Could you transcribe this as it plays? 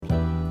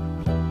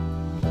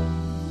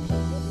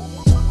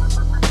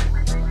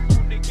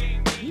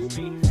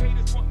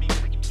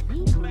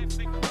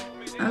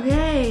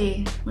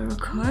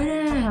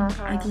recording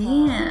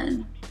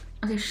again.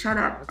 Okay, shut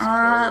up.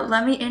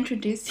 Let me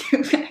introduce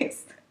you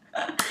guys.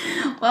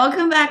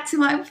 Welcome back to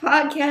my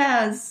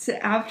podcast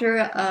after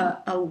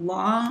a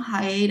long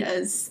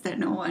hiatus that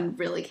no one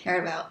really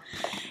cared about.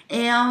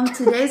 And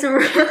today's a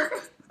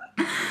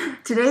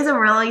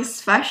really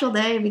special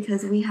day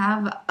because we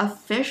have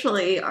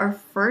officially our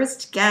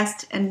first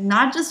guest, and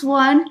not just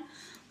one,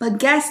 but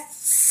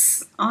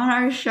guests on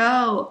our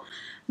show.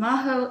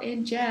 Maho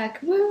and Jack.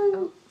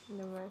 Woo!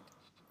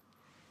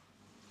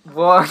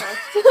 What?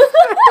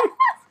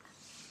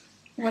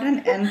 What an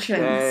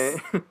entrance.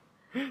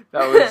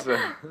 That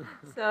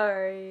was...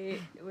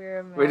 Sorry, we're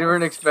a mess. We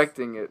weren't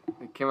expecting it.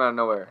 It came out of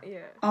nowhere.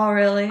 Yeah. Oh,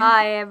 really?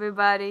 Hi,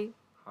 everybody.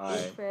 Hi.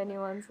 If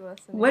anyone's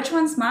listening. Which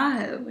one's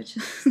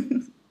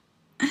Maho?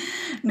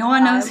 No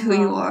one knows I'm who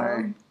you Maho.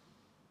 are.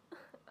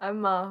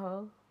 I'm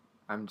Maho.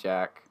 I'm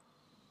Jack.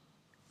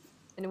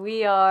 And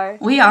we are...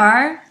 We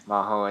are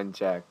Maho and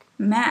Jack.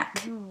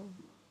 Mac.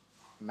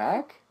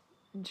 Mac?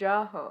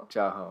 Jaho.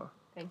 Jaho.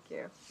 Thank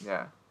you,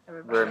 Yeah.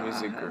 everybody. We're a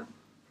music group.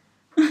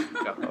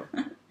 Jaho.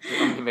 We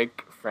only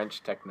make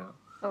French techno.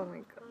 Oh my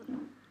god.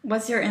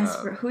 What's your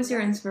who's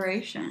your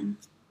inspiration?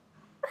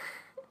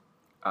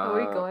 Are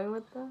we going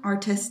with that?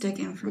 Artistic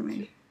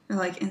information. Or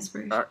like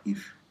inspiration. Art-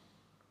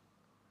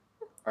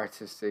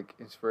 Artistic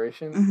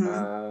inspiration?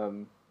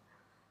 Mhm.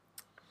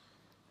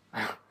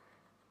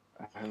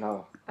 I don't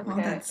know. Okay. Well,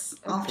 that's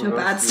off We're to a both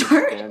bad huge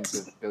start. fans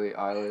of Billie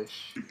Eilish.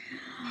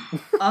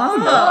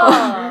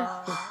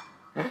 Oh.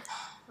 Oh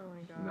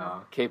my god.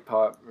 No,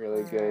 K-pop,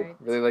 really good. Alright.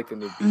 Really like the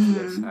new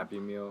BTS Mhm. Happy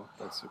Meal.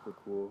 That's super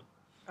cool.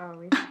 Oh,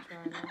 we should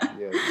try that.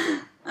 Yeah, it's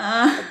good.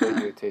 I bet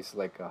Uh, you it tastes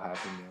like a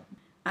Happy Meal.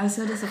 I was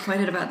so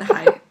disappointed about the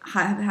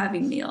Happy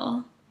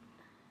Meal.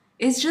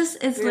 It's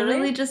Really?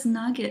 literally just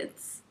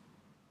nuggets.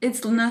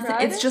 It's nothing.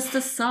 tried It's it? just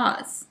a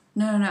sauce.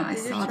 No. I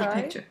Did you saw the try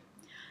it? picture.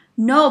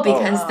 No,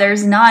 because Oh.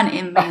 there's none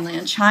in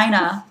mainland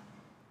China.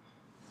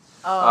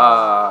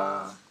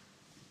 Oh,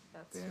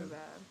 that's damn. too bad.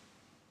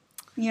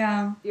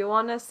 Yeah, Do you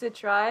want us to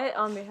try it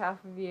on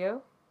behalf of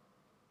you?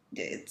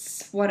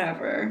 it's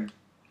whatever.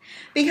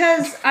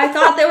 Because I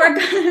thought they were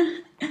gonna.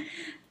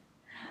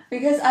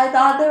 Because I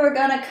thought they were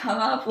gonna come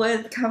up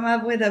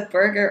with a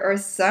burger or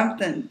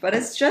something, but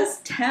it's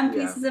just 10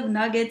 Yeah. pieces of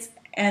nuggets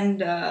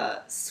and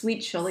sweet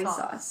chili Sauce.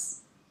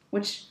 sauce,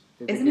 which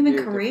Did they isn't give even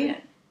you a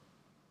Korean.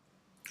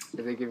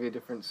 Did they give you a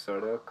different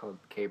soda called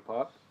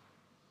K-pop?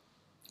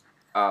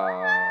 Oh,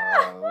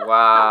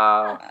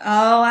 wow.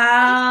 Oh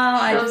wow!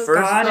 I Your just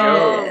first got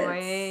joke. it.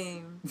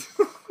 lame.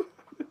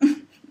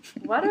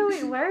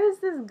 Where is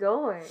this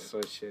going? So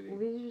shitty.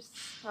 We just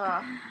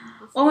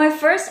Well, my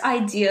first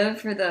idea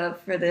for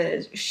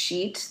the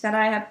sheet that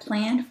I have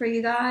planned for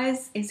you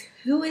guys is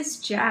who is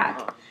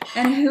Jack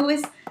and who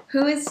is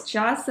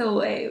Jasa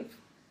Wave.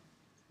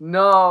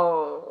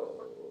 No.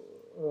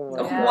 Oh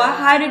my Yeah. What?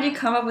 How did you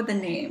come up with the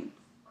name?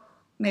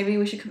 Maybe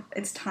we should.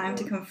 It's time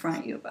to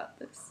confront you about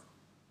this.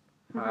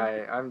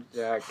 Hi, I'm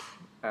Jack,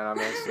 and I'm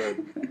also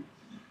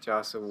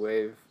Jossa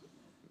Wave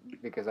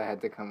because I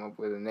had to come up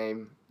with a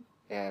name,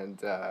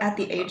 and At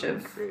the age I'm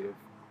of- creative.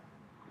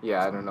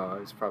 Yeah, I don't know. I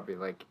was probably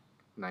like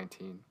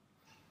 19.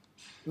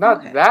 Not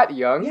Okay. that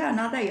young. Yeah,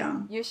 not that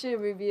young. You should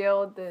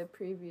reveal the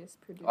previous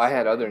producer. I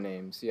had other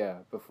names. Yeah,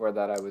 before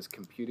that I was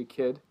Computer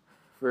Kid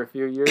for a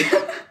few years.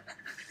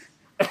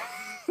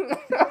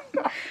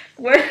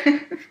 Where?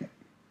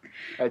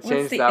 I What's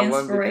changed the that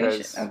one inspiration?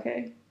 because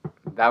Okay.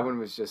 that one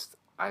was just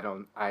I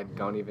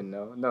don't even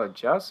know. No,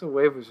 Jossa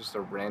Wave was just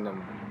a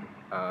random.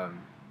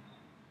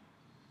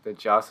 The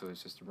Jossa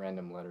was just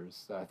random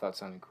letters that I thought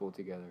sounded cool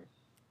together.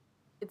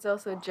 It's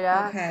also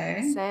Jack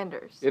Okay.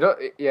 Sanders. It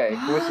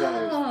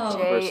coincidentally was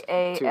the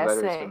first two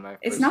letters J-A-S-A. of my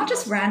It's first not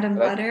just name. random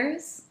But I-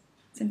 letters.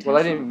 It's Well, I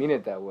intentional. didn't mean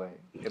it that way.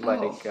 It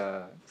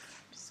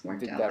Just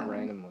worked did out that way.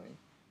 randomly,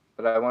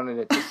 but I wanted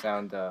it to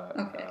sound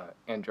Okay.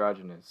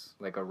 androgynous,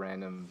 like a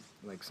random,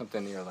 like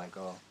something you're like,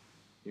 oh,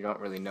 you don't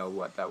really know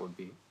what that would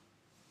be.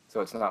 So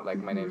it's not like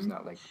my name's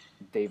not like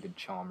David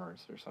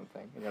Chalmers or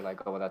something, and you're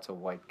like, oh, well, that's a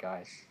white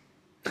guy.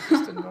 It's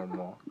just a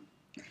normal.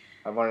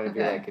 I wanted to be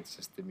Okay. like it's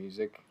just the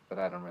music, but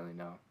I don't really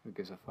know. Who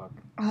gives a fuck?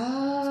 It's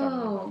not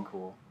really Oh, that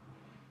cool.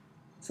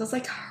 so it's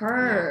like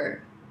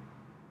her.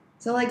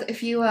 So like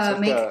if you It's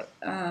like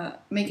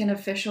make an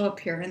official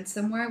appearance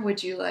somewhere,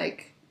 would you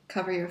like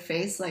cover your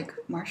face like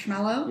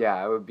Marshmallow? Yeah,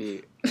 I would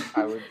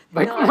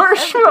like No,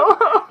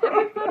 marshmallow.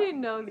 Everybody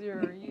knows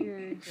you're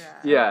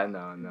Jack. Yeah,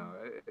 no,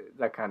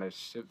 that kind of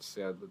ship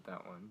sailed with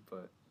that one,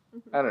 but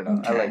I don't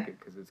know. I Okay. like it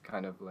because it's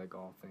kind of like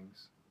all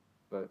things,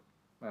 but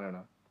I don't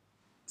know.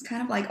 It's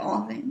kind of like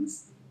all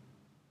things.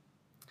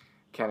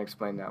 Can't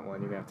explain that one.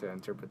 You're gonna have to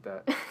interpret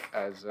that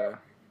as.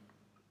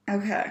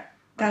 Okay.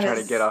 I'm trying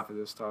is- to get off of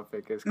this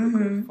topic as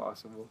quickly as Mhm.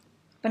 possible.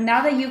 But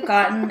now that you've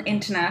gotten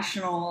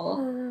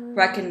international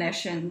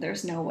recognition,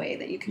 there's no way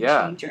that you can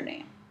Yeah. change your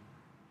name.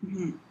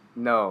 hmm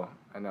No,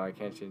 I know I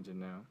can't change it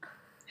now.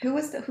 Who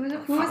was the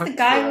Fuck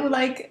guy that. who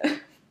like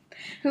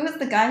who was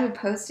the guy who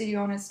posted you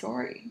on his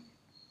story?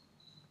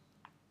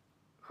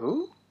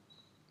 Who?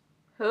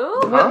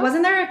 Who? Huh?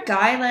 Wasn't there a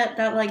guy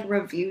that like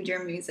reviewed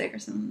your music or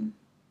something?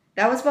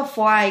 That was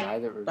before Guy I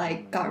that reviewed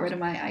like my got rid music. of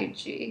my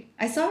IG.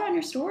 I saw it on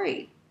your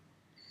story.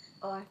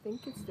 Oh, I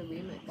think it's the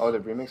remix. Oh, the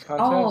remix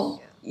contest.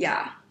 Oh,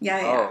 yeah.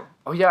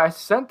 Oh yeah, I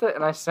sent it,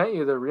 and I sent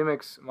you the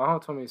remix. Maho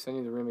told me to send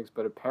you the remix,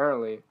 but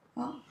apparently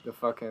Oh. the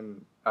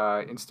fucking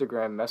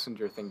Instagram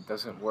Messenger thing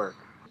doesn't work.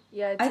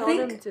 Yeah, I I told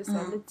him think- to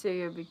send it to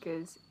you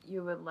because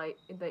you would like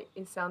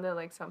it sounded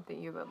like something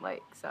you would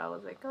like. So I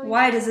was like, oh.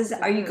 Why should does send this? it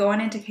to Are you her.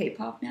 going into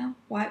K-pop now?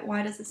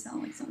 Why does it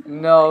sound like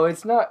something? No,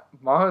 it's not.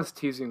 Maho's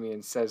teasing me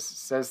and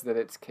says that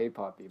it's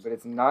K-poppy, but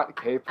it's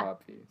not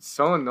K-poppy. It's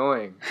so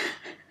annoying.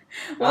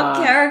 What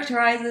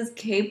characterizes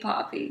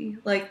K-poppy?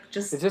 Like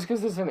just. It's just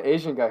because it's an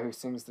Asian guy who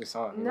sings the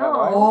song. Is that No.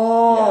 why?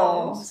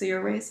 Oh, Yeah. so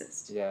you're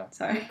racist. Yeah,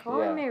 Sorry. You're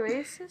calling Yeah. me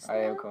racist? I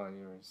am now? calling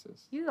you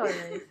racist. You are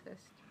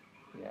racist.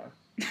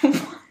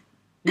 Yeah.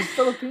 He's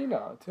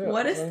Filipino, too.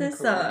 What is He's this?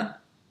 Korean.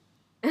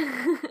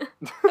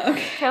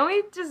 Okay. Can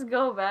we just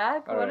go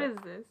back? All What right. is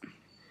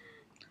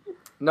this?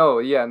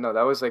 No,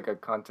 that was like a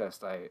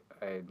contest I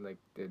like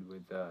did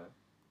with a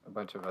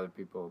bunch of other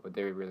people, but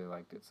they really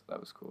liked it, so that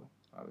was cool.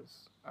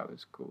 I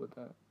was cool with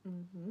that.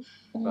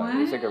 Mm-hmm. But it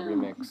was like a Wow.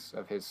 remix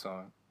of his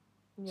song.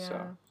 Yeah,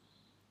 So.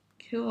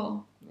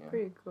 Cool. Yeah.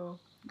 pretty cool.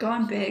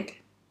 Going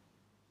big.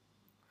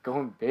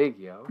 Going big,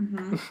 yo.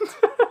 Mhm.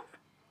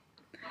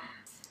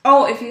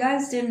 Oh, if you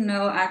guys didn't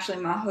know, actually,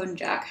 Maho and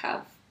Jack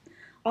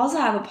also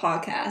have a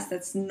podcast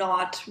that's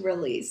not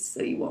released,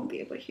 so you won't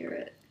be able to hear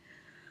it.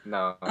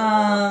 No.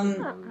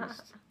 Um,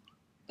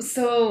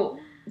 So,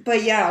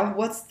 but yeah,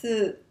 where's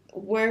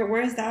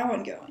that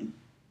one going?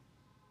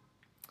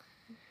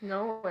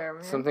 Nowhere,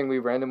 man. Something we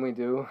randomly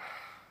do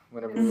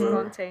whenever Mhm. we're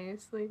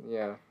Spontaneously.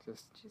 yeah,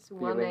 just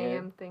 1 feeling it.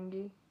 a.m.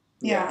 thingy.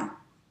 Yeah.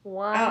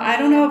 1 I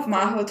don't know if a.m.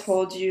 Maho things.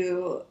 told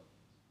you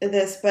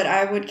this, but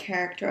I would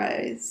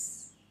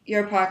characterize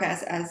your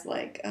podcast as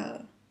like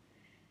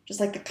just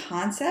like the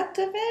concept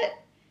of it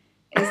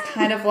is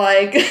kind of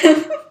like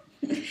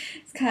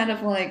it's kind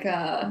of like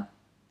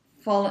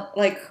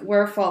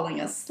we're falling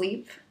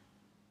asleep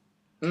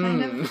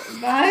kind of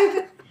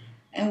vibe,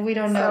 and we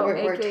don't know So,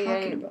 what we're AKA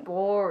talking about.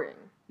 boring.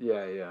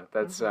 Yeah.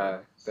 That's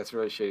a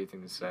really shady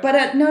thing to say.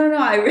 But no,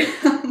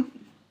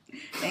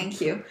 thank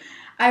you.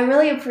 I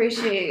really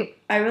appreciate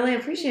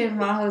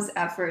Maho's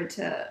effort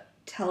to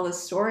tell the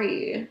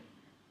story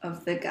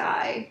of the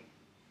guy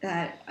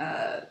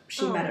that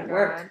she Oh met my at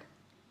work.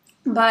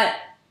 God. But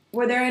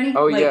were there any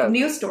Oh, yeah.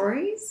 new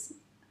stories?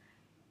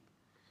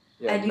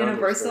 yeah, at no new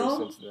stories Universal?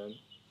 since then.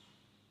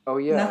 Oh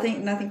yeah.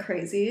 Nothing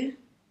crazy.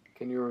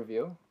 Can you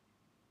reveal?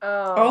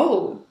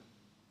 Oh,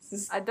 this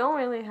is I don't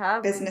really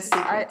have Business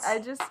any- secrets. I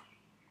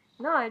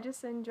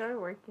just enjoy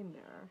working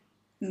there.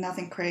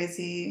 nothing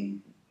crazy.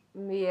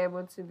 Be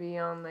able to be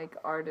on like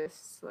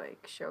artists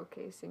like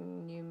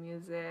showcasing new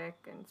music,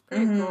 and it's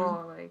pretty Mhm.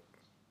 cool. Like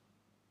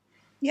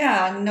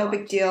Yeah, no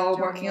big deal.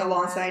 Johnny Working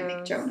alongside Nick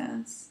Orlando's.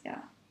 Jonas.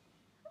 Yeah.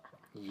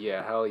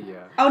 Yeah, hell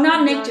yeah. Oh,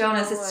 not Nick Johnny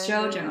Jonas. It's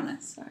Joe Orlando's.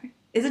 Jonas. Sorry.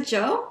 Is it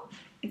Joe?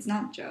 It's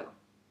not Joe.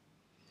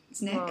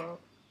 It's Nick. whoa.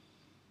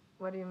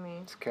 What do you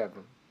mean? It's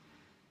Kevin.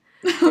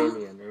 It's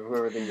Damien, or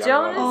whoever the young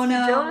Jonas, Oh,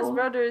 no. Jonas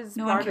Brothers.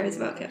 No one part of cares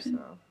about Universe, Kevin.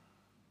 so.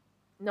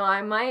 No,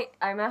 I might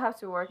have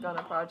to work on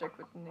a project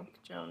with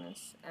Nick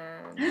Jonas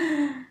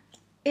and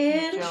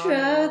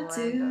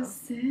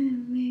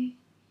Introducing me.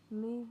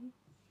 me.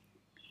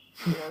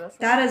 Yeah, that's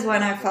That is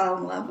when I fell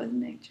in love with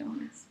Nick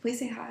Jonas. Please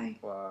say hi.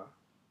 Wow.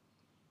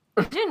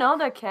 Did you know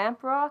that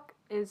Camp Rock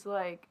is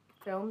like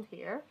filmed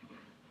here?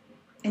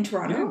 In You didn't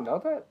Toronto? know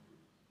that?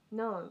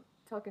 No,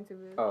 talking to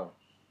the Oh.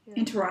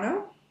 In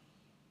Toronto?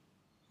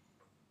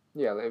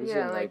 Yeah, it was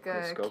yeah, in like like a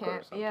Muskoka or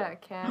camp. something. Yeah,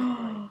 camp.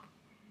 Like, summer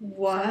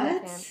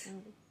What?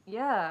 camp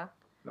yeah,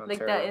 In like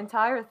Ontario. that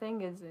entire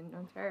thing is in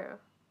Ontario.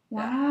 That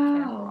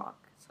Camp Wow.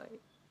 Rock. It's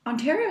like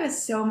Ontario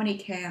has so many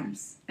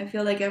camps. I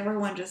feel like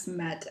everyone just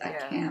met at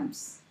Yeah.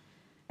 camps.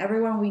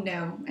 Everyone we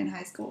know in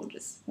high school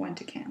just went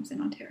to camps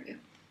in Ontario.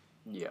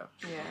 Yeah.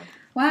 yeah.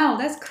 Wow,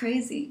 that's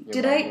crazy. Your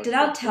Did mom I worked did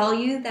I there, tell too.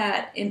 you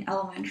that in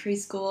elementary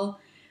school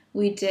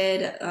we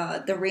did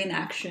the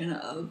reenaction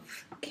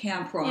of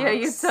Camp Rock? Yeah,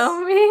 you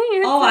told me.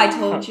 You Oh, I told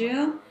told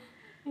you.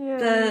 me. Yeah,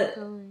 the-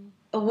 you told me.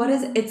 What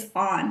is it? It's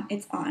on.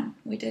 It's on.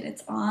 We did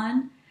It's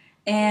On.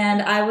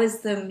 And I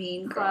was the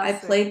mean girl. I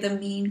Classic. played the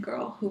mean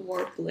girl who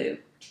wore blue.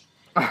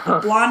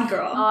 Blonde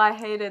girl. Oh, I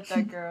hated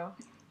that girl.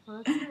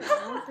 What's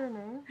her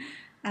name?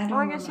 I don't Oh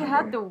my god, she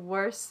had remember. the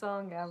worst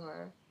song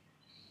ever.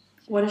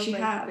 What does had, she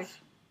like,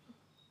 have?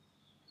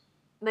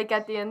 Like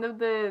at the end of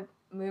the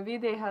movie,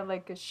 they had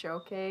like a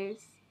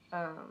showcase,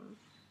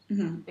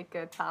 Mhm. like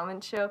a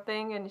talent show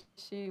thing, and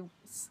she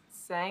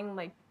sang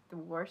like the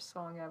worst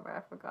song ever.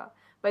 I forgot,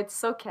 but it's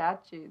so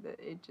catchy that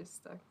it just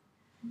stuck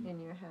in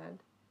your head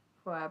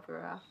forever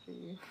after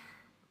you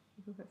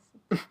listen.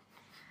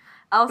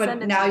 I'll send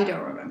But it. now to you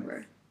don't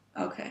remember.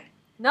 Okay.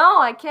 No,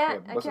 I Yeah,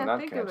 can't. it I wasn't can't that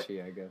think of it.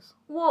 catchy, I guess.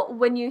 Well,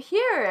 when you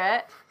hear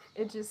it,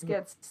 it just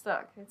gets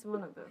stuck. It's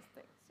one of those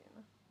things, you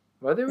know.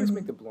 Why they always Mhm.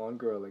 make the blonde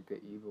girl like the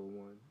evil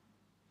one?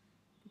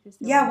 Because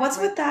they Yeah, want, what's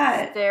like, with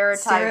that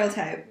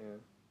stereotype? Yeah.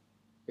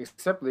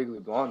 Except Legally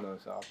Blonde, though,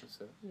 it's the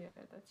opposite. Yeah,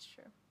 that's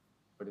true.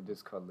 But it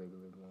is called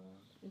Legally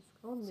Blonde. It's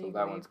called So Legally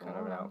that one's kind of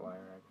an Blonde. outlier,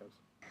 I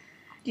guess.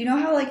 Do you know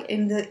how like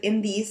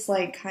in these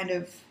like kind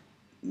of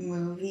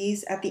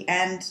movies at the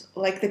end,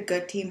 like the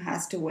good team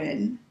has to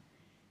win,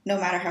 no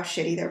matter how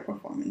shitty their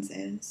performance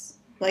is.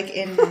 Like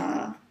in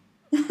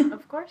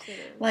Of course it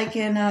is. like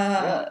in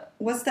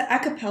what's the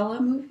acapella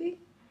movie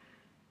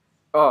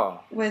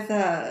Oh, with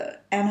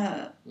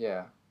Anna?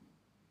 yeah.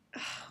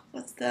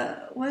 What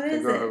The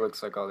is girl who it?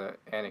 looks like all that.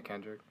 Anna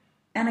Kendrick.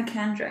 Anna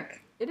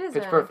Kendrick. It is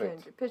Pitch Anna Perfect.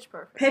 Kendrick. Pitch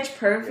Perfect. Pitch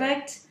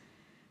Perfect.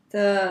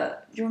 Do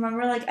you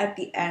remember like at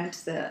the end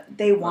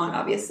they won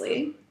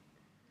obviously,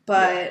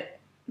 but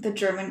the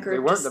German group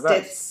weren't just the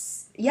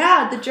best.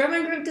 the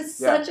German group did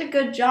such a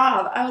good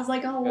job. I was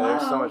like, oh Yeah, wow.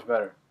 they're so much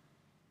better.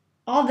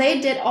 All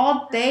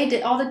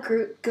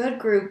the good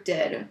group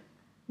did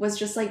was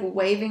just like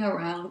waving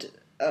around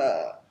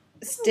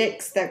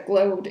sticks that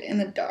glowed in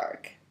the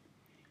dark,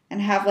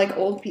 and have like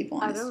old people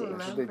on I the don't stage.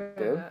 remember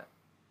They did? that.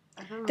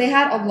 I don't They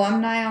had remember that.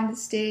 alumni on the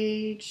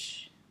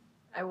stage.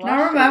 I Can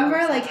I remember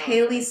like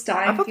Haley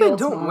Steinfeld's they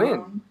don't mom?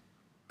 win.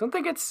 Don't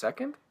they get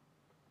second?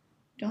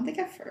 Don't they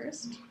get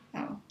first?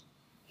 Oh.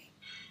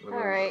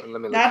 Alright. Let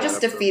me look That just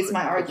up real defeats quick.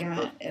 my Pitch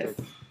argument. Perfect.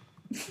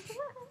 If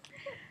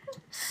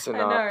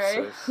Synopsis.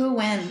 right? who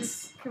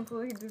wins?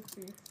 Completely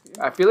defeats you.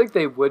 I feel like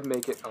they would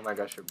make it. Oh my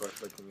gosh, you're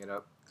both looking it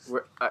up.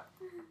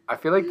 I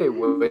feel like they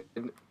would,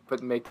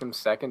 but make them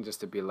second just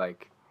to be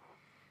like,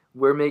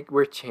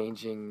 we're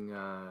changing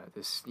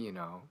this,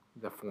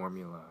 the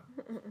formula.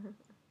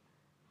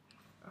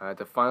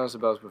 The finals, the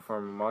Bells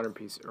perform a modern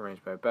piece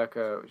arranged by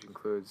Becca, which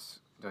includes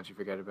 "Don't You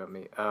Forget About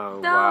Me." Oh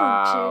Don't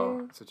wow,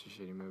 you such a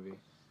shitty movie.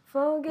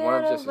 Forget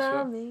One of Justice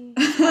about Swift. me.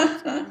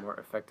 A more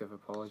effective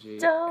apology.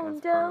 Don't, and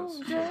of course,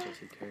 don't.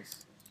 Jesse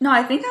Kiss. No,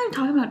 I think I'm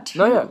talking about two.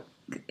 No,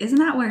 yeah. Isn't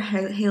that where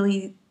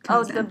Haley Oh,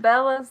 comes the in?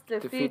 Bellas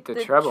Defeat defeat the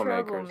the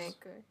Troublemakers.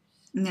 troublemakers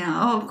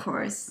No, of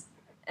course.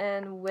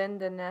 and win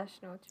the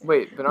national championship.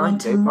 Wait, but When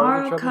aren't they part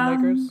tomorrow of the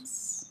Troublemakers?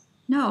 comes.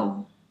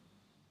 No.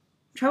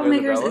 the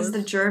Troublemakers is Bellas?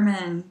 the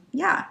German.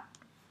 Yeah.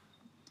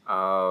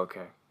 Oh,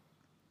 okay.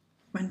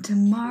 When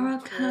tomorrow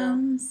True.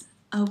 comes,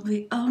 I'll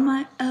be on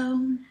my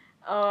own.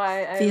 Oh,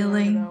 I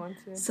Feeling remember that one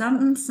too.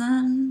 Something,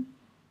 son.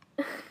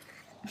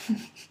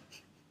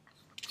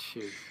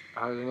 Shoot.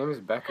 Her name is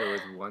Becca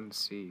with one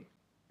C.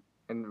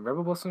 And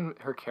Rebel Wilson,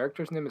 her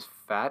character's name is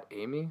Fat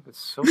Amy? That's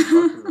so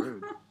fucking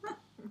rude.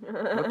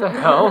 What the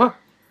hell?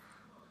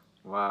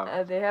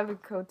 Wow. They have a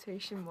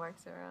quotation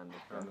marks around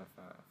it. Around the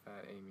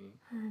fat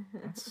Amy.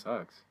 That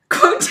sucks.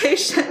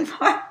 Quotation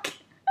mark.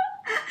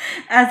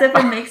 As if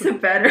it makes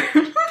it better.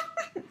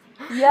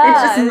 Yeah,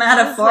 it's just like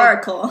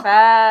metaphorical.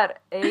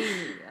 Fat Amy.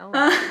 Oh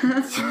my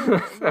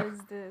God. What is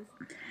this?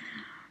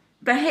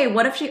 But hey,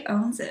 what if she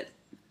owns it?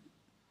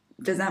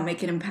 Does that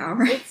make it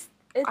empowering?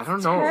 It's I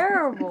don't know.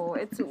 terrible.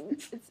 It's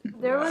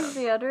there was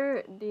the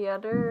other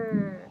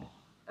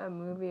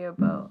movie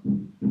about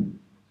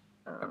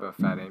About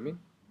Fat Amy?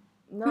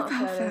 not About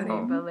Fat Fat Amy,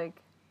 Amy? but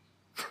like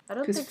I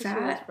don't 'Cause think she was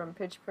fat. from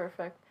Pitch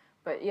Perfect.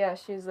 But yeah,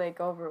 she's like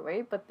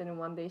overweight, but then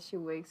one day she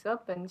wakes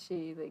up and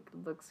she like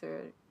looks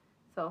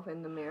herself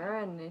in the mirror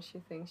and then she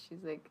thinks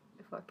she's like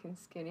fucking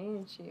skinny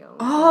and she owns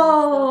it and stuff.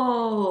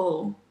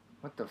 Oh.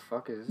 What the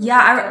fuck is this? Yeah,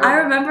 I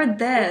Terrible. remember It's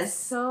this.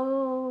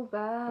 so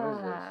What is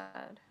this?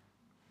 bad.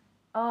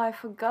 Oh, I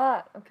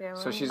forgot. Okay.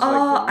 So let me- she's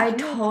Oh, like I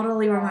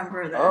totally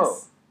remember this.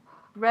 Oh.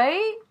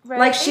 right.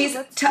 Like she's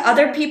That's to right.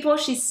 other people,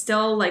 she's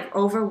still like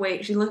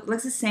overweight. She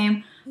looks the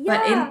same, but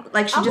Yeah. in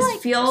like she I'm just like-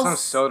 That feels sounds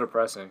so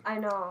depressing. I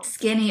know.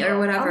 skinny or I'm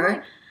whatever.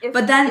 like, if-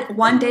 But then if the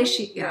one day movie-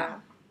 she- yeah.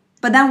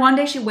 But then one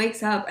day she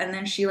wakes up and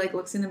then she like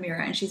looks in the mirror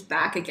and she's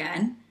back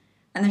again,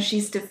 and then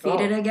she's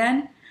defeated Oh.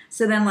 again.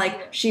 So then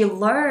like she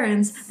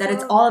learns that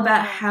it's So all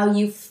about bad. how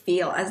you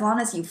feel. As long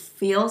as you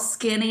feel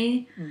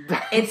skinny,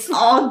 it's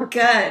all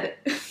good.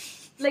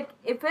 Like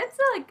if it's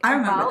like I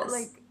remember about this.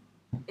 like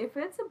if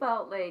it's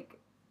about like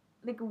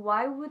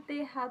why would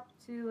they have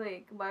to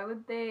like why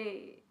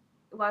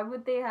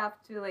would they have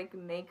to like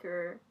make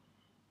her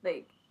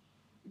like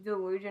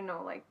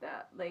delusional like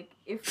that? Like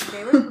if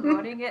they were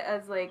promoting it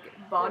as like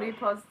body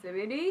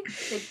positivity,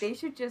 like they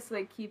should just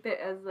like keep it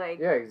as like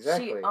Yeah,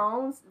 exactly. she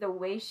owns the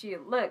way she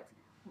looked.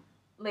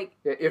 Like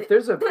Yeah, if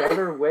there's a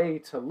better way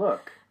to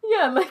look,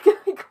 yeah, like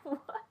what?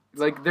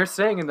 like they're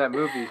saying in that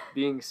movie,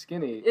 being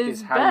skinny Is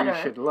is how better.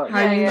 you should look.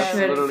 How you That's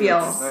should literally feel.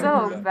 what they're saying.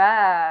 So Yeah.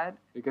 bad.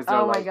 Because they're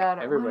Oh my like, God,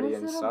 what everybody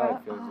is it inside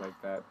about? feels Oh.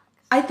 like that.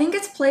 I think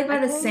it's played by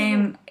I the can't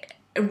same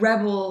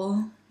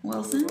Rebel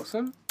Wilson.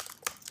 Wilson?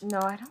 No,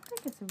 I don't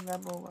think it's a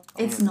rebel.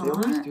 It's Man, They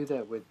always not. do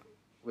that with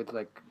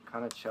like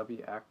kind of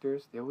chubby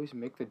actors. They always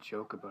make the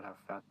joke about how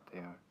fat they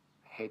are.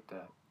 I hate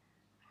that.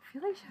 I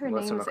feel like her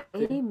Melissa name is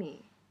McCarthy?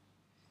 Amy.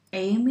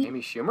 Amy?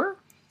 Amy Schumer?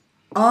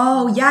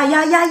 Oh, yeah,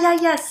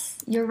 yes.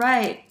 You're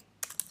right.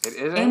 It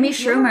is Amy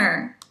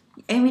Schumer.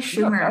 Amy She's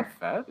not Schumer. that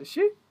fat, is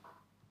she?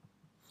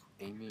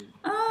 Amy.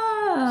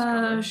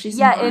 Oh, she's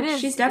Yeah, not. it is.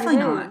 She's definitely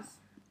it not. is.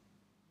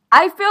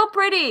 I feel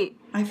pretty.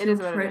 I It feel is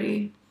what it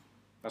pretty.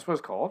 That's what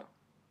it's called?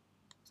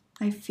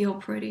 I feel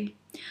pretty.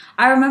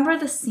 I remember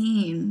the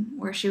scene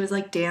where she was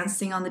like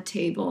dancing on the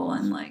table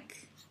and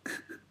like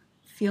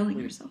feeling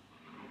herself.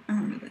 I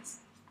remember this.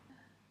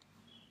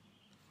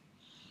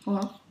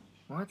 Hello?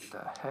 What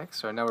the heck?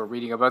 So now we're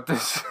reading about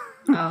this.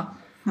 Oh.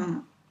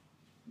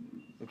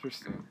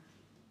 Interesting.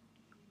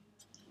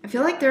 I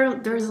feel like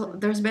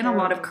there's been a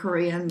lot of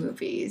Korean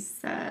movies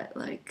that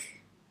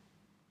like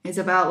is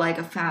about like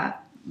a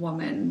fat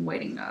woman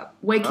waking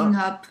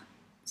up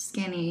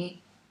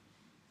skinny.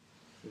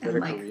 Is that And,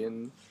 a like-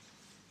 Korean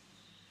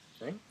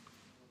thing?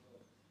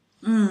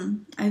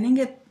 I think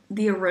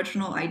the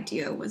original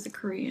idea was a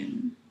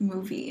Korean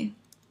movie.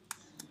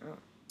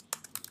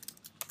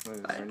 What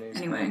is But her name's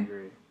anyway.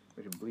 Andre,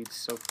 which bleeds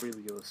so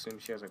freely you'll assume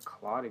she has a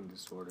clotting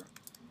disorder.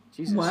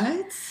 Jesus.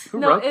 What? Who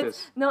No, wrote it's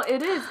this? no,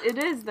 it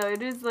is though.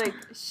 It is like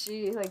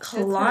she like hits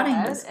her Clotting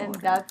head, disorder. and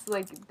that's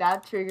like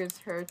that triggers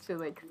her to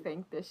like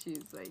think that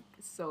she's like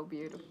so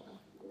beautiful.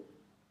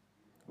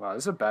 Wow,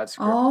 this is a bad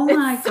script. Oh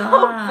my It's so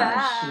gosh.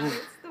 bad.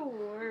 It's the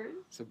worst.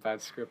 It's a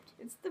bad script.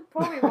 It's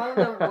probably one of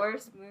the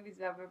worst movies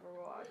I've ever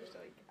watched.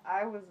 Like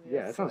I was. Just,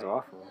 Yeah, that sounds like,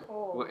 awful.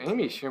 Well, holy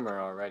Amy Schumer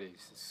already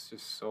is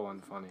just so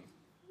unfunny.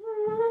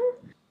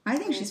 I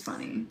think she's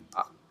funny.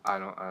 I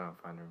don't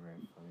find her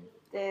very funny.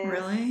 This-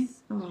 Really?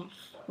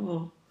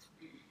 Oh.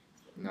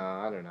 No,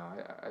 I don't know.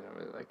 I don't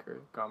really like her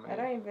comedy. I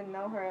don't even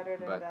know her other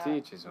than But that to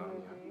each his own,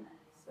 movie.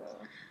 So.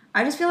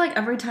 I just feel like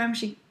every time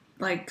she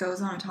like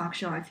goes on a talk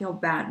show, I feel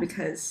bad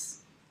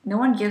because no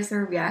one gives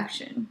her a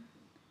reaction.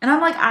 And I'm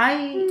like,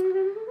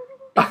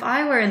 if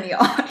I were in the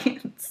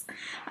audience,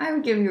 I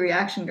would give you a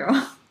reaction, girl.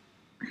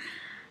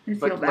 I feel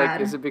But bad.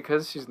 like, is it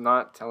because she's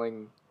not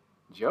telling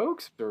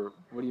jokes, or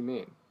what do you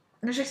mean?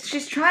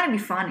 She's trying to be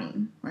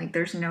funny. Like,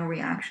 there's no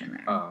reaction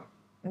there. Oh,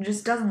 It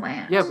just doesn't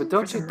land. yeah, but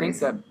don't for you some think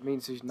reason. that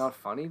means she's not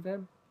funny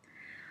then?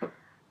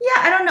 Yeah,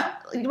 I don't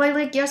know.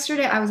 Like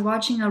yesterday, I was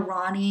watching a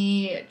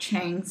Ronnie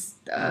Chang's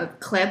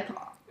clip.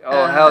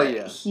 Oh, hell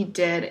yeah. He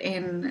did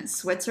in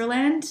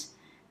Switzerland.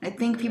 I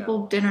think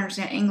people didn't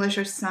understand English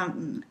or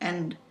something,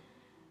 and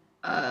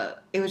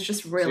it was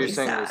just So really you're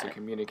saying sad. there's a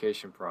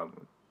communication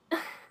problem.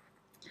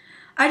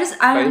 I'm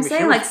Amy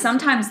saying Schumer's like good.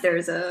 sometimes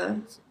there's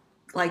a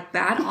like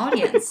bad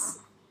audience.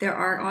 There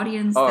are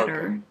audience Oh, that okay.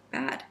 are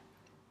bad.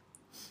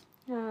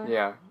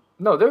 Yeah.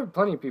 No, there are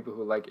plenty of people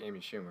who like Amy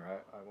Schumer.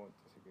 I won't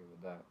disagree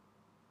with that.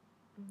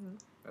 Mhm.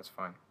 That's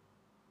fine.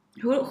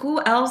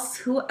 Who else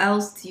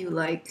do you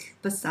like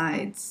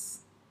besides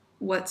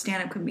what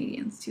stand-up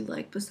comedians do you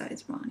like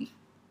besides Ronnie?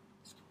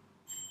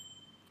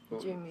 Well,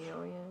 Jimmy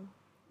O, yeah.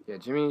 Yeah,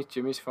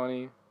 Jimmy's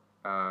funny.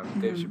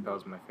 Dave Mhm.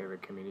 Chappelle's my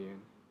favorite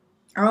comedian.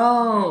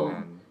 Oh,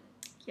 And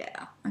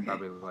yeah. then Okay.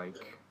 probably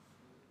like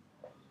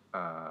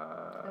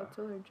I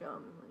told her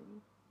John Mulaney.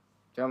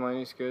 John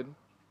Mulaney's good.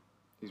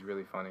 He's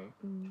really funny.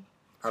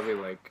 Probably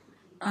like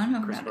I don't know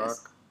who Chris that Rock.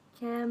 is.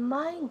 Can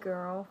my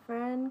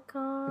girlfriend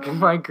come?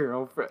 My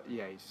girlfriend.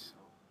 Yeah, he's.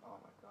 Oh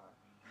my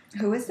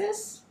god. Who is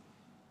this?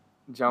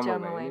 John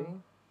Mulaney.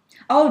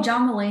 Oh,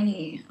 John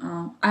Mulaney.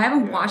 Oh, I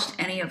haven't Yeah, watched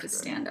any of his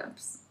that's good.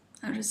 stand-ups.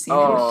 I've just seen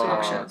his Oh,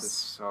 talk that's shows.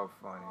 so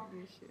funny.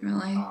 You should.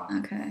 Really? Oh,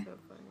 Okay. So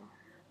funny.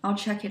 I'll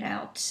check it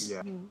out.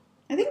 Yeah.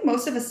 I think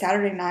most of the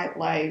Saturday Night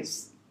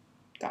Live's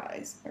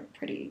guys are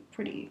pretty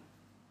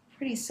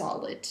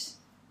solid.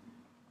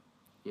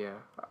 Yeah.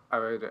 I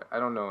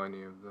don't know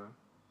any of them.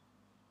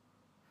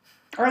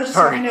 Or I was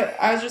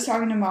just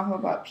talking to Maho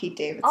about Pete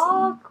Davidson.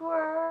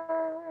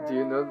 Awkward. Do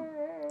you know-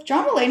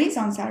 John Mulaney's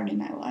on Saturday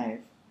Night Live.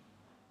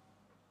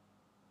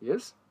 He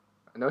is?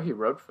 I know he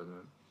wrote for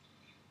them.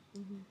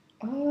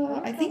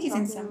 I think he's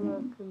in Talking some.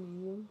 about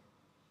comedian.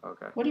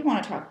 Okay. What do you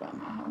want to talk about,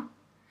 Maho?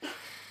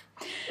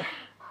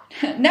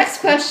 Next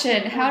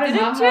question. How did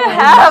Didn't Maho you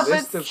have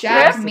List a of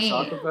Jack things to me?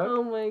 talk about?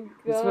 Oh my god.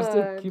 It's supposed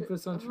to keep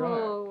us on track.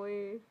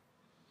 Holy.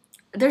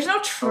 There's no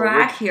Oh,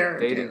 track we're here.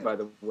 dating, Dude. by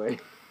the way.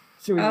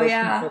 Should we Oh, mention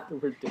yeah. that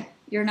we're dating?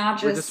 You're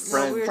not We're just, just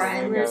friends. We're,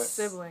 Friends. we're Yeah.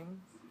 siblings.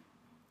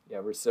 Yeah,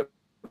 we're siblings.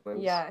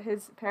 Yeah,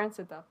 his parents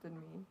adopted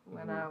me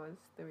when Mhm. I was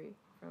 3.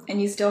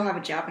 And you still have a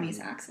Japanese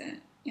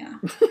accent. Yeah.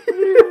 Shut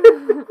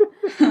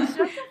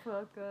the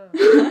fuck up.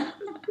 You're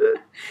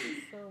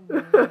so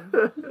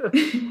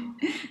mean.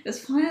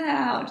 Just pointing that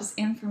out. Just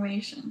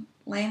information.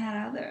 Laying that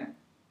out there.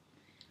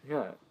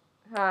 Yeah.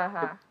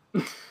 Ha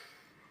ha.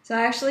 So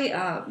I actually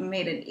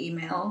made an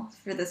email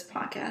for this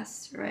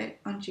podcast, right,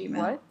 on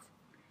Gmail.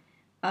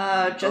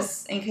 What?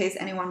 Just in case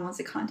anyone wants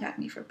to contact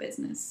me for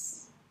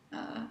business,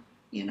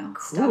 Cool.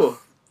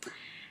 stuff.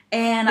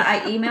 And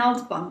I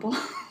emailed Bumble.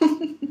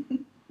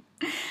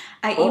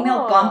 I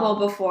emailed Oh. Bumble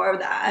before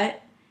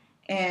that,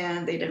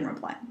 and they didn't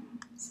reply.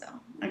 So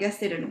I guess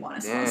they didn't want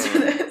to sponsor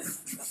Dang.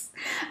 this.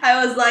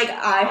 I was like,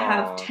 I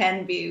have Aw.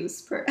 10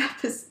 views per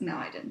episode. No,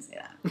 I didn't say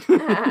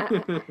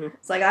that.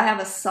 It's like I have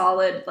a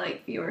solid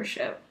like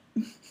viewership.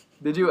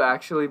 Did you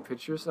actually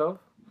pitch yourself?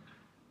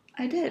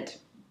 I did.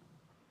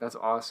 That's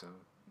awesome.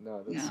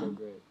 No, that's Yeah. so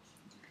great.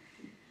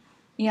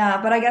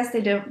 Yeah, but I guess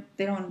they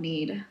don't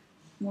need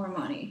more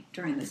money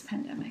during this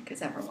pandemic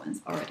because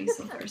everyone's already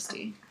so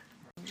thirsty.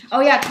 Oh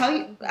yeah,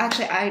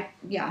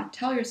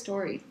 tell your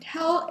story.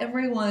 Tell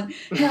everyone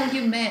how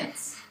you met.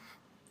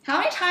 How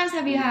many times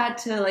have you had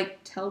to like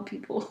tell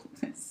people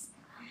this?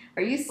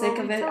 Are you sick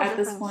Well, of we it tell at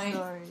this different point?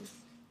 stories.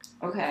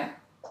 Okay.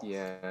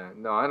 Yeah.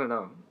 No, I don't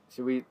know.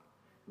 Should we?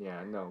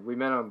 Yeah. No, we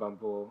met on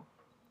Bumble,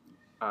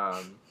 Not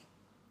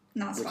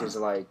which is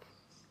sponsored. like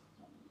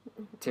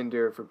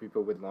Tinder for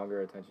people with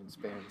longer attention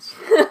spans.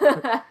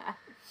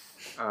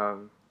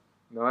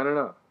 No, I don't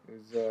know.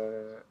 It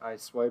was, I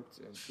swiped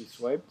and she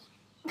swiped,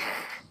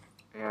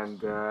 and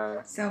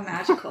So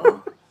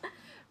magical.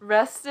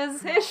 Rest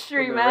is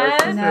history, The man.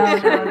 rest is No,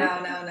 history.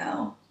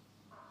 no.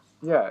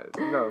 yeah,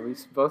 no, we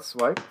both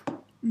swiped,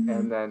 Mhm.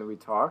 and then we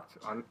talked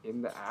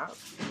in the app,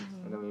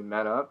 and then we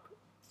met up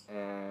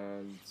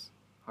and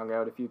hung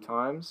out a few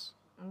times,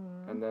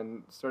 and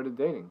then started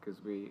dating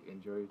because we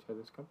enjoy each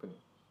other's company,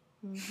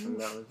 and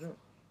that was it.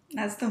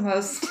 That's the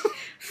most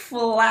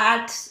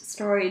flat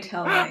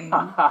storytelling.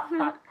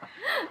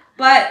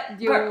 But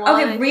Do you okay,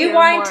 wanna hear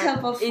rewind more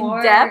to before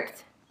in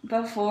depth?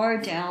 before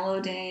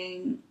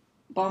downloading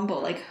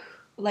Bumble.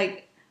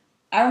 Like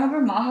I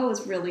remember Maho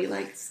was really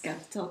like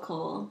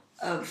skeptical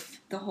of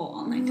the whole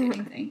online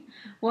dating thing.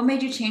 What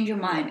made you change your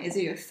mind? Is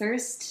it your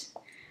thirst?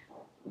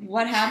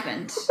 What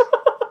happened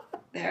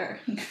there?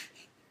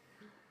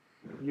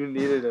 You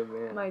needed a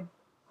man. My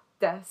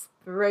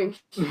desperation.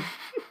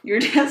 You're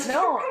just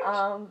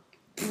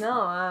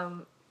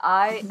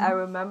I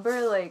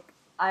remember like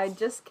I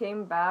just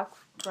came back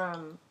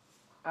from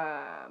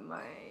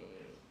my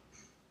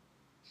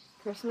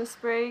Christmas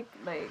break.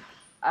 Like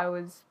I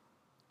was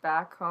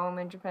back home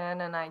in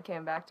Japan and I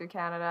came back to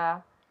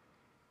Canada.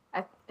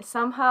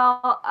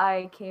 Somehow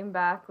I came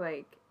back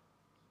like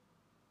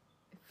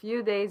a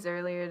few days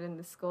earlier than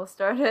the school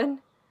started.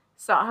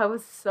 So I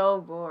was so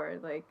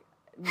bored. Like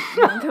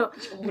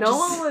no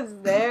one was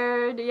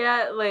there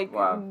yet. Like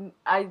Wow.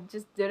 I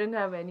just didn't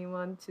have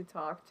anyone to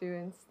talk to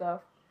and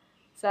stuff.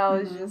 So I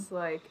was just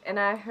like, and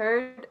I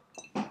heard,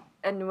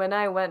 and when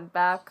I went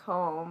back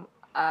home,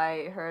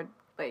 I heard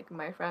like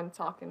my friend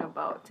talking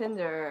about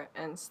Tinder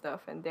and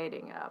stuff and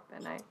dating app,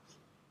 and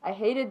I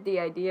hated the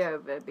idea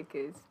of it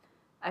because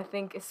I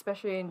think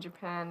especially in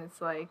Japan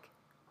it's like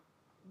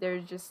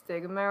there's just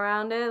stigma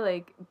around it,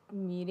 like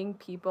meeting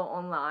people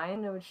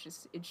online, it's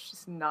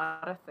just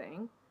not a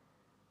thing.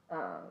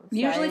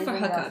 Usually I for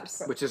think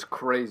that's hookups. Which is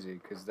crazy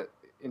because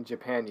in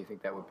Japan you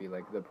think that would be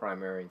like the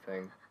primary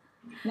thing.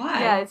 Why?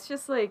 Yeah, it's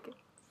just like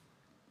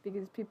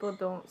because people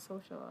don't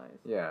socialize.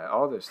 Yeah,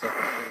 all this stuff.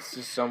 It's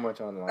just so much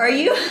online. Are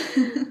you?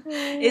 Is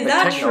The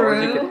that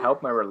technology true? could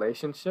help my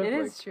relationship. It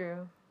like, is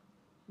true,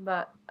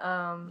 but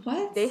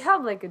What? they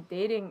have like a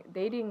dating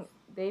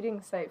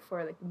site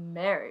for like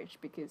marriage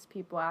because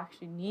people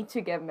actually need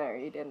to get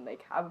married and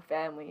like have a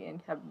family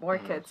and have more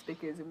kids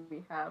because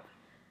we have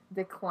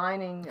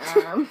declining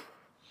birth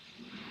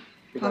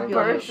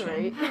Population.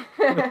 rate.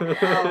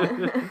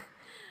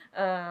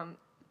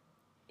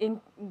 In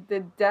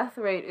the death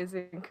rate is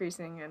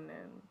increasing and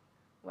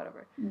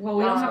whatever. Well,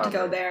 we don't have to go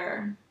Sorry.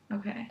 there.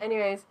 Okay.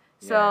 Anyways,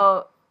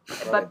 so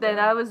Edit but then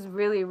that. I was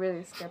really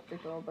really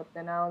skeptical. But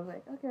then I was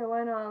like, okay,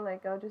 why not?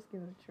 Like I'll just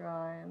give it a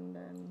try. And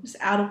then Just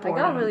out of I boredom.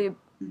 got really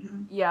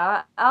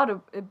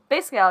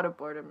basically out of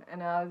boredom.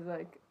 And I was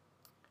like,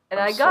 and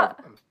I'm I so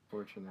got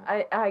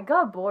unfortunate. I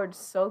got bored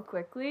so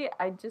quickly.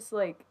 I just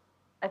like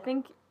I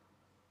think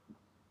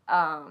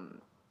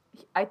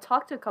I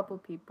talked to a couple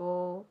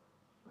people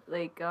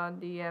like on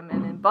DM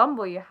and in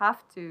Bumble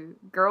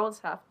girls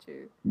have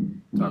to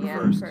Talk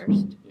DM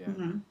first. Yeah.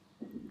 Mm-hmm.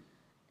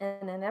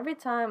 And then every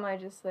time I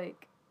just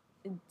like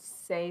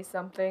say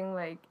something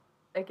like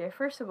okay,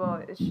 first of all,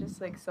 it's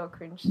just like so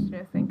cringe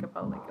to think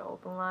about like an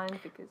open line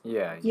because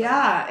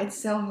Yeah, it's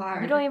so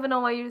hard. you don't even know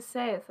what you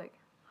say. It's like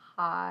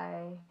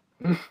hi.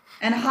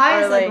 And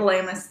hi Or, is like like- the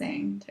lamest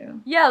thing too.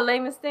 Yeah,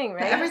 lamest thing,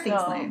 right?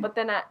 everything's lame. But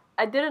then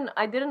I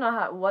didn't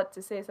know what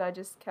to say, so I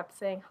just kept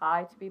saying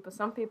hi to people.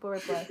 Some people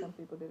replied, some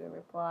people didn't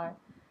reply.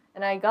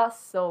 And I got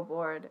so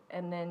bored.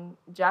 And then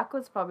Jack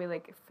was probably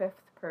like a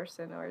fifth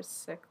person or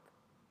sixth.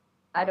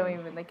 I don't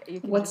even like you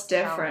can What's just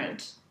count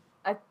different?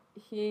 it.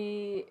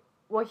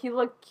 He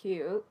looked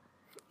cute.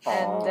 Aw.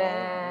 And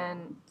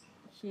then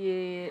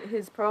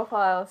his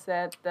profile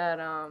said that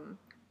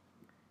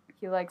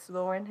he likes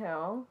Lauryn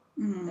Hill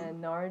Mm-hmm. and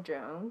Nora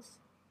Jones,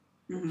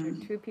 which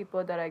Mm-hmm. are two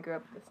people that I grew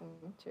up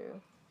listening to.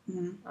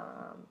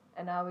 Mm-hmm.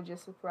 And I was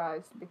just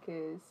surprised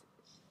because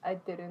I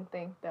didn't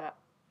think that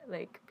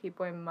like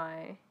people in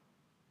my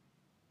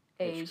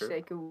Age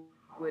age group?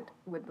 like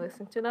would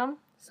listen to them.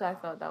 So I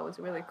thought that was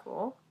really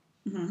cool.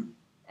 Mm-hmm.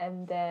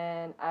 And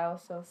then I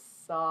also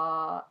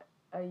saw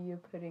you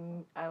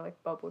putting I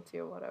like bubble tea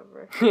or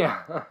whatever.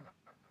 Yeah.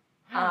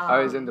 I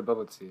was Um, into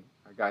bubble tea.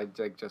 I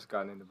like just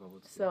got into bubble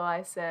tea. So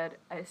I said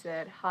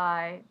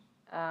hi.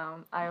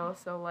 I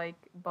also like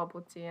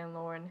bubble tea and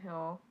Lauryn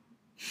Hill.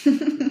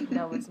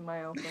 That was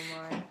my open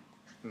line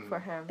for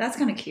him. That's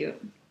kind of cute.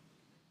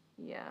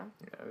 Yeah.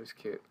 Yeah, it was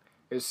cute.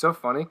 It was so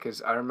funny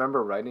because I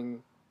remember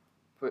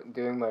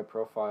doing my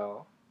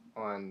profile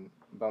on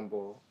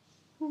Bumble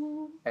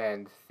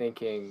and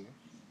thinking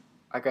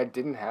like I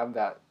didn't have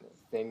that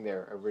thing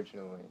there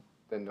originally,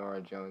 the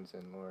Nora Jones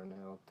and Lauryn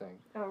Hill thing.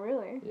 Oh,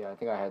 really? Yeah, I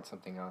think I had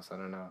something else. I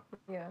don't know.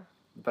 Yeah.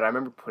 But I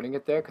remember putting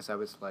it there because I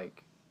was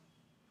like,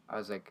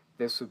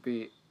 this would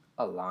be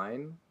a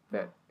line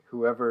that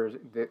whoever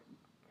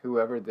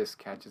this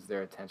catches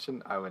their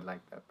attention, I would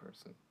like that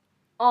person.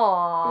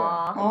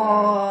 Aww.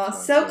 Oh,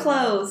 so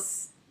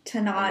close to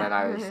And then not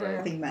I was like,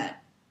 having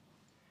met.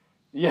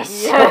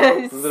 yes,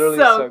 Yes, literally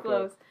so so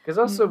close. Because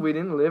also we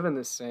didn't live in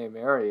the same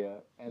area,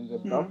 and the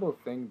Mm. Bumble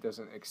thing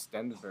doesn't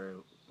extend very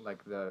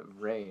like the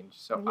range.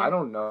 So Yeah. I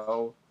don't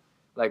know.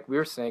 Like we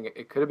were saying,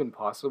 it could have been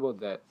possible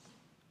that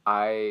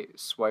I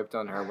swiped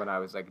on her when I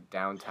was like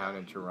downtown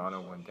in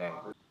Toronto one day.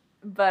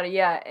 But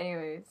yeah,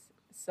 anyways,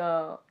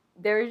 so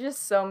there were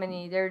just so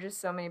many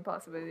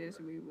possibilities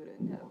we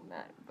wouldn't have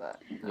met.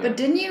 But Yeah. But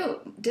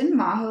didn't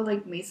Maho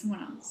like meet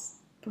someone else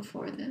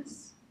before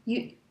this?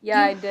 yeah, You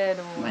I did.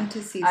 went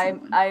to see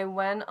someone. I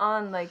went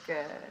on like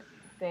a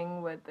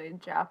thing with a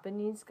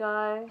Japanese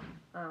guy,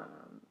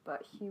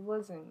 but he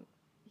wasn't.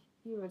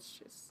 He was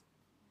just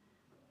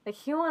like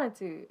he wanted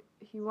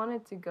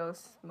to go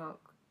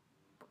smoke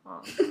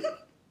on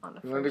the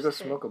You wanted to go first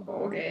date. smoke a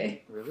bong?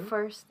 Okay. Really?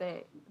 First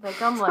date.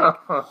 Like I'm like,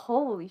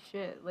 holy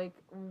shit! Like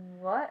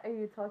what are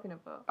you talking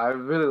about? I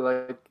really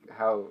like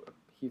how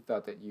he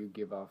thought that you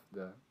give off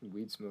the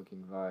weed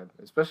smoking vibe,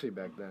 especially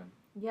back then.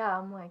 Yeah,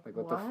 I'm like, Like,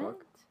 what the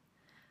fuck?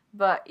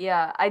 But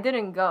yeah, I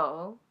didn't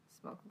go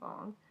smoke a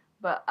bong,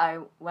 but I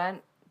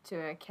went to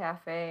a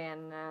cafe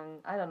and then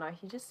I don't know.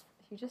 He just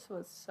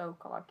was so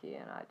cocky,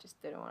 and I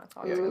just didn't want to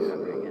talk to him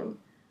ever again.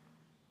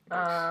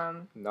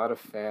 Not a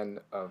fan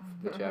of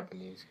the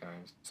Japanese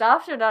guys. So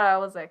after that, I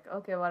was like,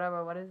 okay,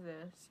 whatever. What is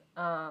this?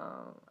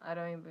 I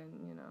don't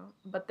even,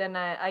 But then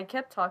I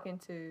kept talking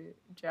to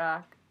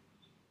Jack.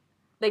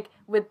 Like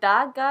with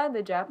that guy,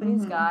 the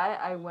Japanese guy,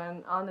 I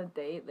went on a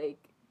date like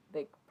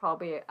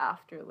probably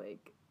after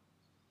like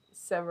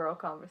several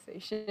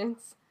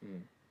conversations.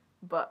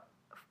 But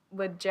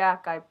with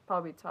Jack, I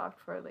probably talked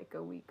for like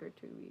a week or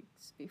 2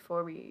 weeks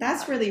before we.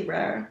 That's really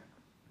rare.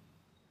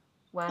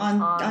 Went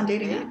on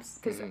dating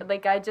apps. Because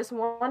like I just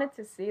wanted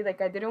to see,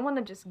 like I didn't want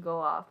to just go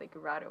off like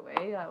right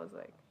away. I was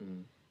like,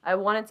 I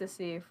wanted to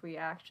see if we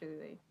actually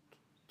like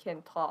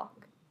can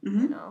talk,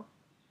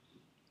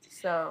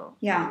 So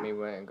Yeah. And we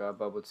went and got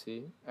bubble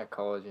tea at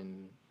College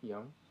and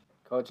Young.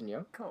 College and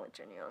Young.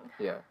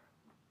 Yeah.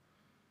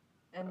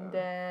 And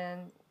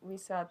then we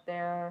sat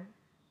there,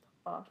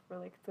 talked for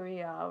like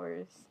 3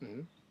 hours.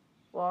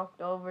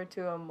 Walked over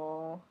to a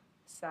mall,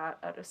 sat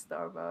at a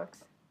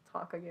Starbucks,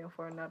 talk again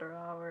for another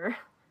hour.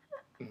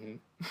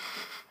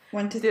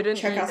 Went to Didn't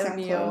check eat out a some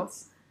meal.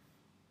 clothes.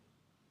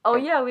 Oh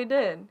yeah, we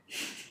did.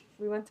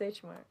 We went to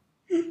H Mart.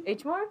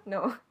 H Mart?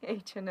 No,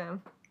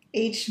 H&M.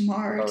 H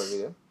Mart. Oh, we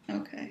did?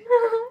 Okay.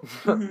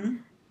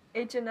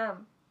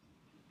 H&M.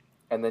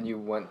 And then you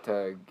went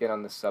to get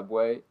on the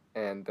subway,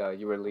 and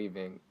you were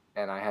leaving,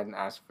 and I hadn't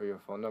asked for your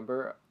phone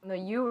number. No,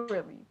 you were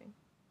leaving.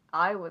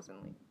 I wasn't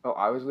leaving. Oh,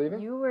 I was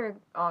leaving? You were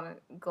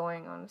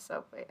going on a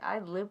subway. I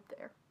lived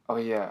there. Oh,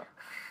 yeah.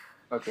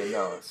 Okay,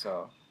 no,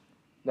 so...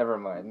 Never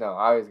mind. No,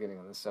 I was getting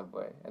on the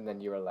subway, and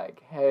then you were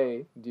like,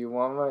 hey, do you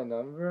want my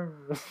number?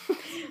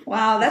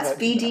 Wow, that's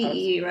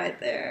BDE right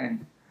there.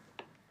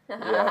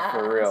 Yeah,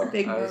 for real.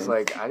 big I was move.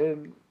 like, I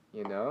didn't,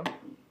 I know,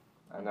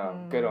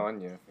 good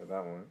on you for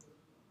that one.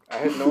 I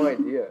had no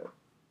idea.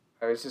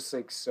 I was just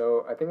like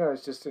I think I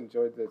was just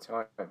enjoyed the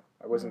time.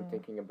 I wasn't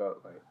thinking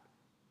about like,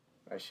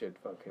 I should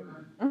fucking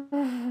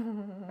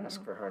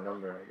ask for her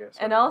number, I guess.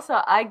 And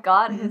also, I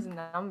got his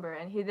number,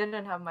 and he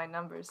didn't have my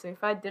number. So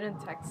if I didn't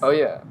text Oh,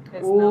 yeah.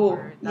 his Ooh,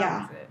 number, that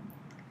yeah. was it.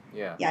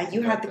 Yeah. Yeah,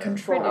 you had the But,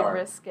 control.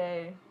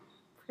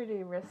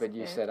 Pretty risky. But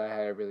you said I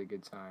had a really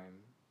good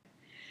time.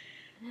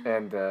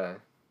 And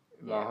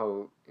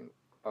Maho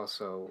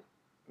also,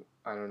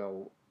 I don't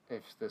know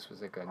if this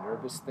was like a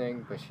nervous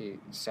thing, but she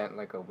sent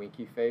like a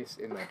winky face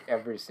in like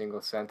every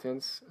single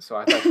sentence. So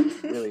I thought she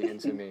was really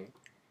into me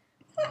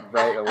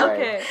right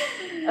away.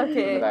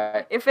 Okay.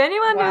 But If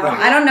anyone Wow. is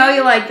I don't know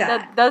you like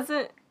that.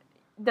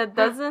 that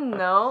doesn't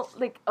know,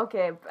 like,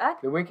 okay,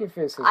 back the winky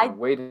face has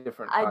way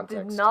different I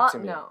context did not to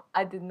me. know.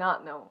 I did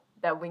not know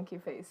that winky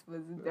face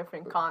was a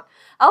different I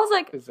was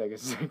like, It's like a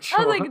sexual.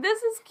 I was like,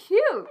 this is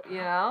cute,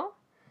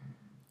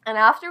 And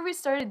after we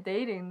started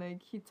dating,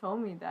 like he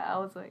told me that, I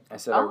was like, I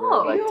said I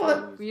really liked you how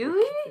you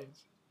really? winky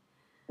face.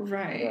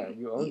 Right. Yeah,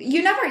 you own it.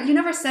 You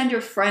never send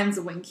your friends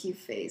a winky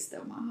face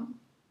though, Mom.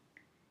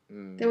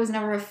 There was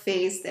never a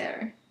face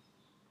there.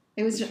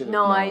 It was You just should've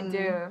no, known. I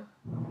do.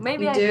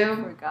 Maybe You I do? did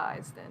for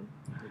guys then.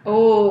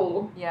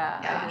 Oh. Yeah.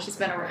 I Yeah, did she's for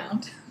been guys.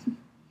 around.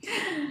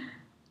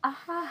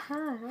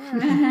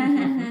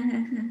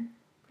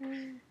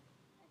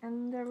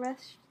 And the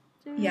rest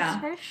is Yeah.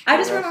 history. I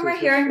just Yeah, remember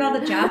she's hearing about the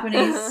history.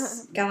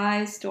 Japanese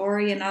guy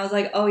story, and I was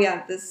like, oh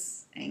yeah,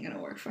 this ain't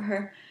gonna work for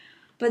her.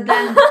 But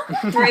then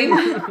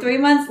 3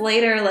 months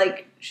later,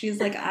 like she's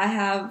like, I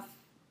have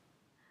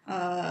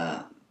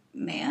a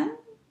man,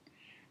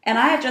 and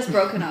I had just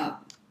broken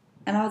up,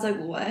 and I was like,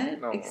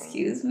 what? No.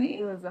 Excuse It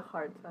me? was a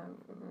hard time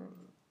for her.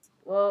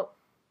 Well,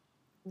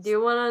 Do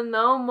you want to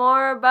know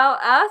more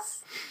about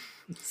us?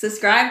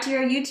 Subscribe to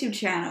your YouTube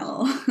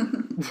channel.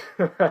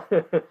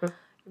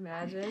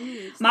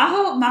 Imagine.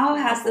 Maho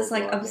has this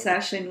like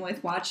obsession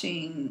with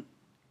watching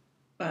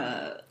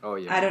Oh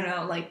yeah. I don't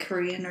know, like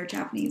Korean or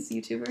Japanese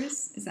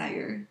YouTubers. Is that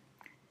your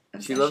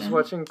obsession? She loves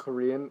watching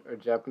Korean or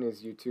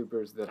Japanese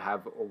YouTubers that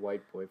have a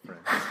white boyfriend.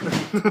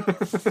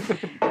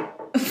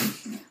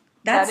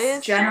 That's That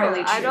is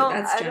generally true. true.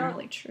 That's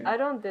generally true. I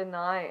don't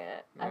deny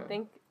it. Yeah. I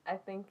think I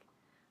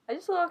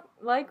just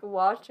like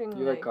watching.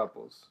 You like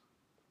couples.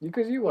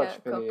 Because you watch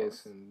Yeah,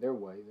 Phineas couples. and they're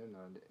white, they're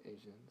not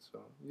Asian, so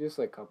you just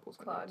like couples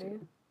on Claudia.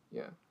 YouTube.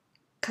 Yeah.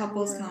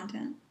 Couples Yeah.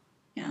 content.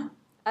 Yeah.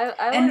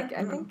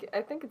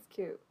 I think it's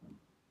cute.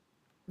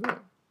 Yeah.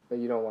 But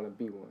you don't want to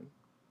be one.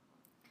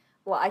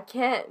 Well, I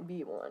can't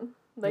be one.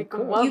 Like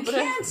could. what? You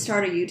can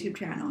start a YouTube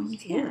channel. You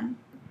can.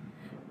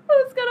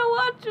 Who's gonna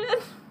watch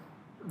it?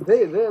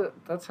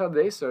 That's how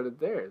they started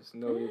theirs.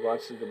 Nobody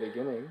watched at the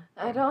beginning.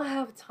 I don't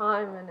have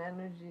time and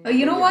energy. Oh,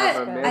 you know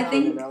have what? a I mansion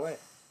think in LA.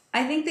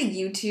 I think the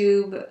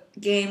YouTube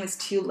game is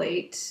too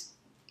late.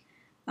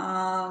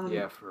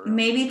 Yeah, for real.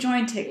 Maybe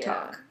join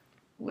TikTok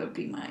would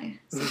be my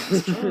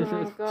suggestion.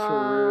 Oh my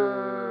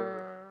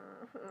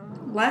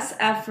god. Less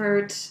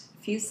effort,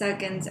 few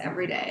seconds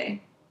every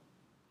day.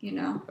 You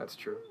know? That's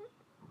true.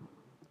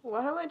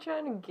 What am I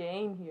trying to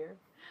gain here?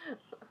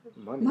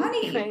 Money.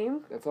 Money.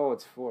 Fame? That's all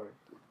it's for.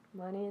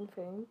 Money and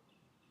fame?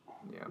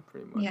 Yeah,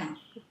 pretty much. Yeah.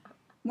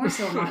 More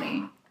so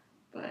money.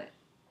 But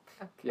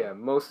Okay. Yeah,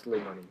 mostly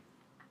money.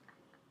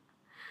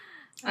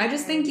 I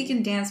just think you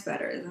can dance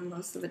better than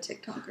most of the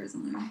TikTokers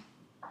on there.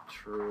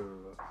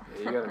 True.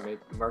 Yeah, you gotta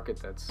market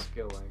that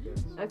skill, I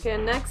guess. Okay,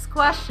 next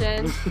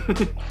question.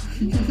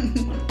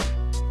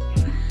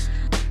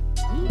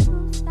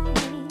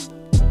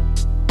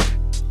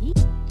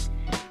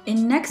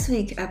 In next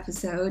week's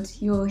episode,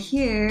 you'll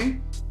hear.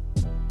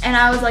 And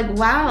I was like,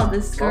 wow,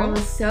 this girl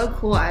is so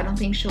cool. I don't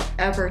think she'll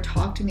ever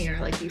talk to me or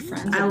like be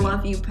friends. I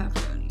love you,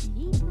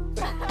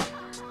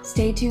 Pepperoni.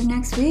 Stay tuned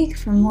next week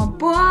for more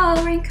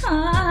boring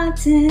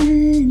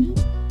content.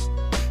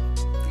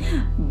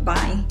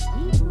 Bye.